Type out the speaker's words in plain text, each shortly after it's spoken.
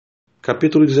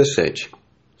Capítulo 17.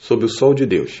 Sob o sol de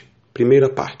Deus. Primeira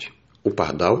parte. O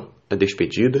pardal, a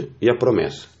despedida e a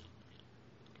promessa.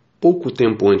 Pouco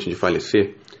tempo antes de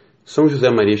falecer, São José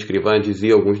Maria Escrivá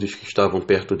dizia a alguns dos que estavam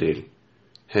perto dele: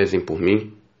 rezem por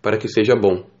mim, para que seja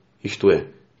bom, isto é,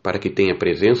 para que tenha a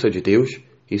presença de Deus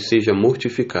e seja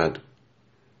mortificado.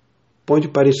 Pode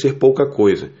parecer pouca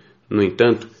coisa, no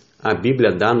entanto, a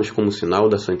Bíblia dá-nos como sinal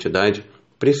da santidade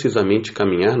precisamente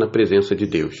caminhar na presença de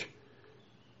Deus.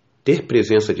 Ter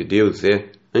presença de Deus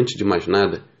é, antes de mais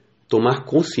nada, tomar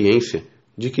consciência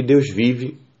de que Deus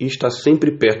vive e está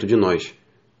sempre perto de nós,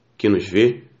 que nos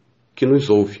vê, que nos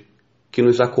ouve, que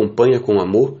nos acompanha com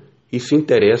amor e se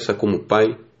interessa como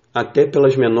Pai até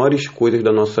pelas menores coisas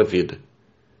da nossa vida.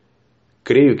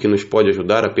 Creio que nos pode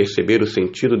ajudar a perceber o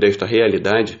sentido desta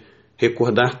realidade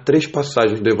recordar 3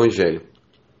 passagens do Evangelho.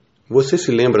 Você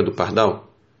se lembra do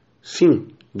pardal? Sim,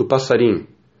 do passarinho.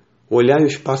 Olhai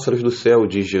os pássaros do céu,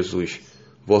 diz Jesus.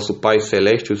 Vosso Pai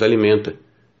Celeste os alimenta.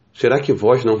 Será que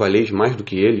vós não valeis mais do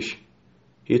que eles?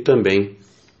 E também,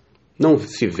 não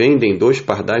se vendem 2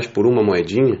 pardais por 1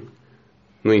 moedinha?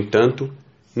 No entanto,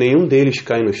 nenhum deles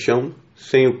cai no chão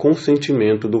sem o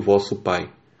consentimento do vosso Pai.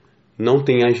 Não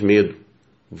tenhais medo.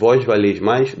 Vós valeis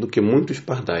mais do que muitos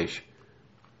pardais.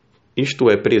 Isto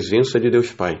é presença de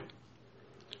Deus Pai.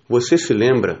 Você se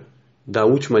lembra da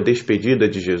última despedida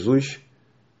de Jesus?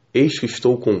 Eis que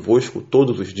estou convosco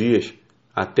todos os dias,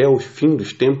 até o fim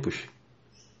dos tempos.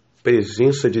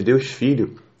 Presença de Deus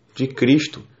Filho, de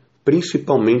Cristo,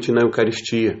 principalmente na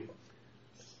Eucaristia.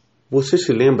 Você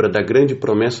se lembra da grande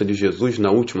promessa de Jesus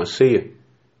na última ceia?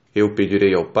 Eu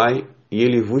pedirei ao Pai, e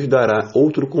Ele vos dará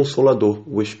outro Consolador,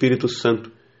 o Espírito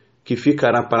Santo, que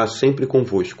ficará para sempre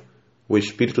convosco, o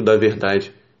Espírito da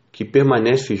verdade, que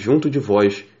permanece junto de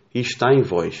vós e está em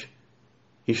vós.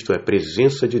 Isto é,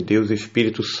 presença de Deus e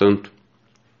Espírito Santo.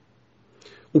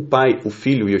 O Pai, o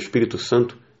Filho e o Espírito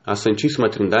Santo, a Santíssima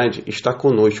Trindade, está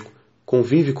conosco,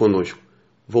 convive conosco,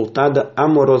 voltada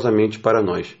amorosamente para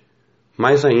nós.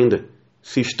 Mais ainda,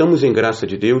 se estamos em graça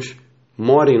de Deus,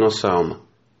 mora em nossa alma,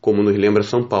 como nos lembra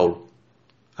São Paulo.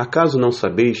 Acaso não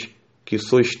sabeis que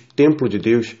sois templo de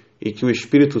Deus e que o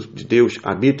Espírito de Deus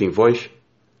habita em vós?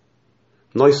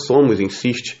 Nós somos,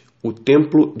 insiste, o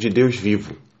templo de Deus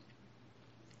vivo.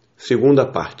 Segunda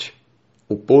parte.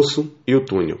 O poço e o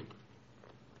túnel.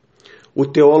 O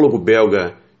teólogo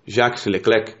belga Jacques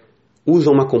Leclerc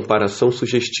usa uma comparação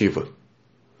sugestiva.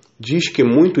 Diz que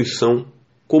muitos são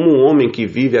como um homem que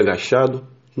vive agachado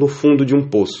no fundo de um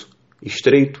poço,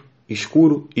 estreito,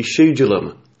 escuro e cheio de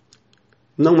lama.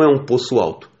 Não é um poço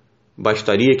alto.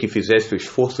 Bastaria que fizesse o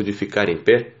esforço de ficar em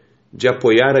pé, de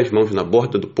apoiar as mãos na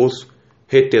borda do poço,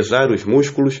 retesar os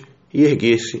músculos e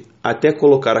erguer-se até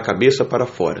colocar a cabeça para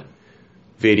fora.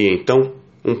 Veria então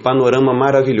um panorama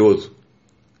maravilhoso: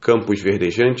 campos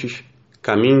verdejantes,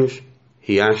 caminhos,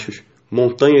 riachos,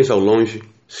 montanhas ao longe,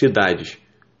 cidades.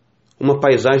 Uma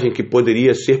paisagem que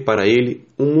poderia ser para ele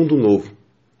um mundo novo,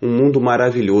 um mundo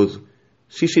maravilhoso,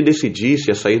 se decidisse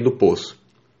a sair do poço.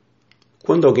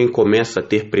 Quando alguém começa a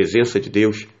ter presença de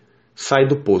Deus, sai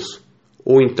do poço,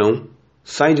 ou então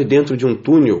sai de dentro de um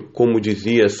túnel, como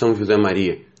dizia São José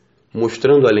Maria,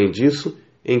 mostrando além disso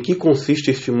em que consiste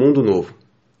este mundo novo.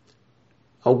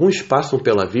 Alguns passam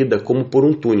pela vida como por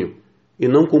um túnel e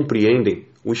não compreendem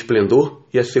o esplendor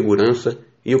e a segurança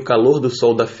e o calor do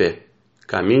sol da fé.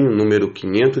 Caminho número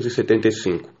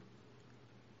 575.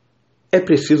 É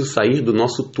preciso sair do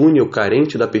nosso túnel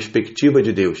carente da perspectiva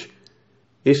de Deus.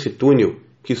 Esse túnel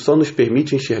que só nos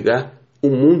permite enxergar o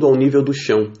mundo ao nível do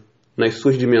chão, nas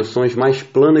suas dimensões mais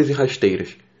planas e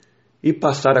rasteiras, e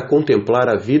passar a contemplar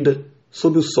a vida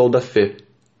sob o sol da fé,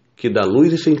 que dá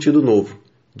luz e sentido novo,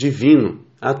 divino,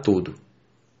 a tudo.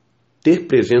 Ter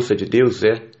presença de Deus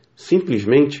é,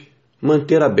 simplesmente,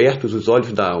 manter abertos os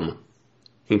olhos da alma.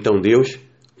 Então Deus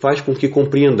faz com que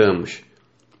compreendamos,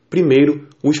 primeiro,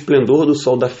 o esplendor do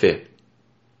sol da fé.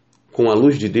 Com a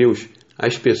luz de Deus,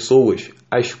 as pessoas,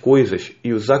 as coisas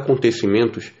e os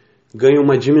acontecimentos ganham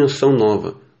uma dimensão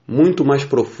nova, muito mais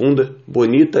profunda,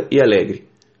 bonita e alegre.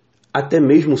 Até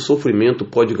mesmo o sofrimento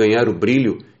pode ganhar o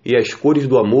brilho e as cores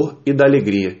do amor e da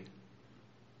alegria.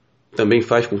 Também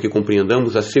faz com que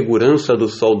compreendamos a segurança do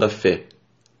sol da fé.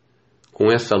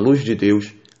 Com essa luz de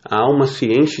Deus, a alma se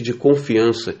enche de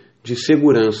confiança, de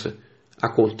segurança.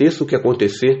 Aconteça o que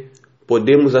acontecer,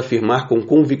 podemos afirmar com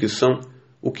convicção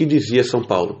o que dizia São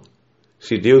Paulo: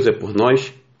 se Deus é por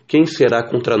nós, quem será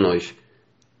contra nós?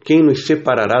 Quem nos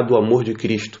separará do amor de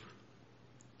Cristo?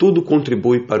 Tudo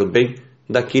contribui para o bem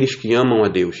daqueles que amam a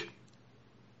Deus.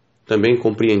 Também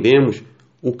compreendemos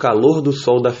o calor do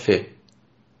sol da fé.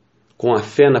 Com a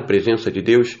fé na presença de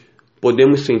Deus,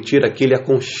 podemos sentir aquele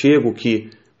aconchego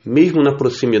que, mesmo na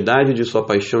proximidade de sua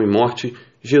paixão e morte,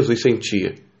 Jesus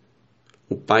sentia.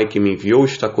 O Pai que me enviou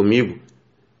está comigo.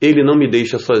 Ele não me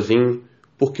deixa sozinho,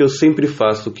 porque eu sempre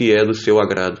faço o que é do seu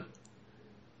agrado.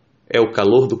 É o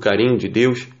calor do carinho de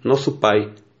Deus, nosso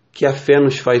Pai, que a fé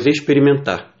nos faz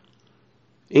experimentar.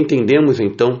 Entendemos,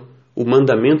 então, o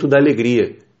mandamento da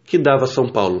alegria que dava São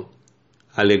Paulo.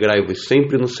 Alegrai-vos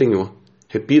sempre no Senhor.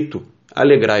 Repito,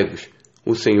 alegrai-vos.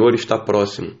 O Senhor está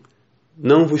próximo.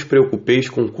 Não vos preocupeis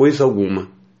com coisa alguma.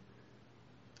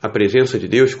 A presença de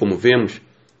Deus, como vemos,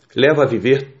 leva a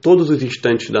viver todos os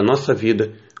instantes da nossa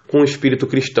vida com o espírito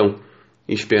cristão,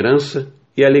 esperança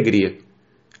e alegria.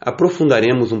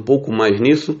 Aprofundaremos um pouco mais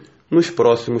nisso nos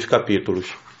próximos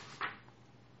capítulos.